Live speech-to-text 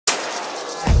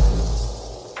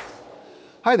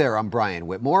Hi there, I'm Brian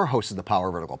Whitmore, host of the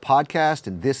Power Vertical podcast,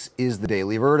 and this is the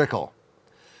Daily Vertical.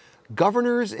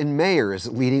 Governors and mayors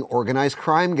leading organized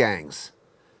crime gangs.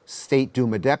 State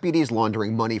Duma deputies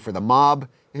laundering money for the mob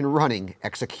and running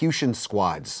execution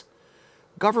squads.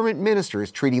 Government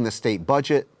ministers treating the state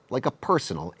budget like a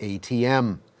personal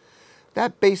ATM.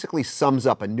 That basically sums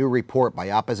up a new report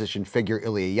by opposition figure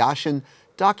Ilya Yashin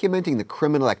documenting the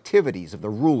criminal activities of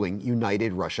the ruling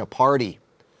United Russia Party.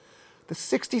 The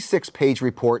 66-page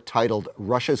report titled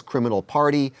Russia's Criminal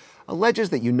Party alleges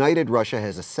that United Russia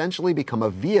has essentially become a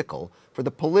vehicle for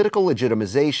the political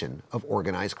legitimization of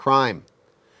organized crime.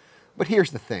 But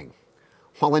here's the thing.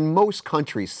 While in most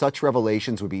countries such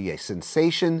revelations would be a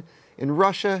sensation, in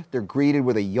Russia they're greeted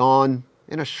with a yawn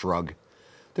and a shrug.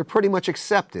 They're pretty much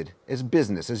accepted as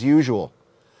business as usual.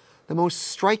 The most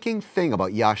striking thing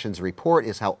about Yashin's report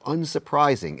is how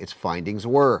unsurprising its findings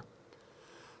were.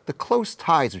 The close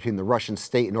ties between the Russian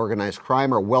state and organized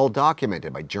crime are well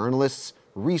documented by journalists,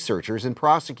 researchers, and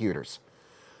prosecutors.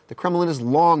 The Kremlin has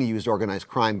long used organized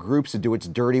crime groups to do its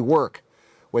dirty work,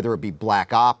 whether it be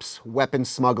black ops, weapons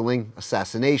smuggling,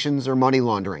 assassinations, or money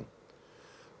laundering.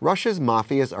 Russia's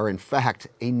mafias are in fact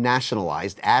a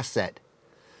nationalized asset.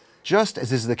 Just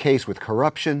as is the case with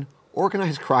corruption,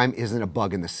 organized crime isn't a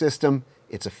bug in the system,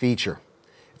 it's a feature.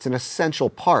 It's an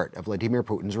essential part of Vladimir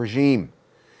Putin's regime.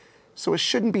 So it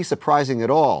shouldn't be surprising at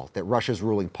all that Russia's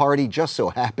ruling party just so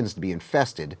happens to be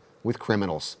infested with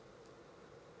criminals.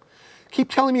 Keep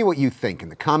telling me what you think in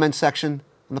the comments section,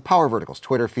 on the Power Vertical's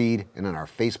Twitter feed, and on our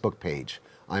Facebook page.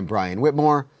 I'm Brian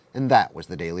Whitmore, and that was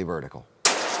the Daily Vertical.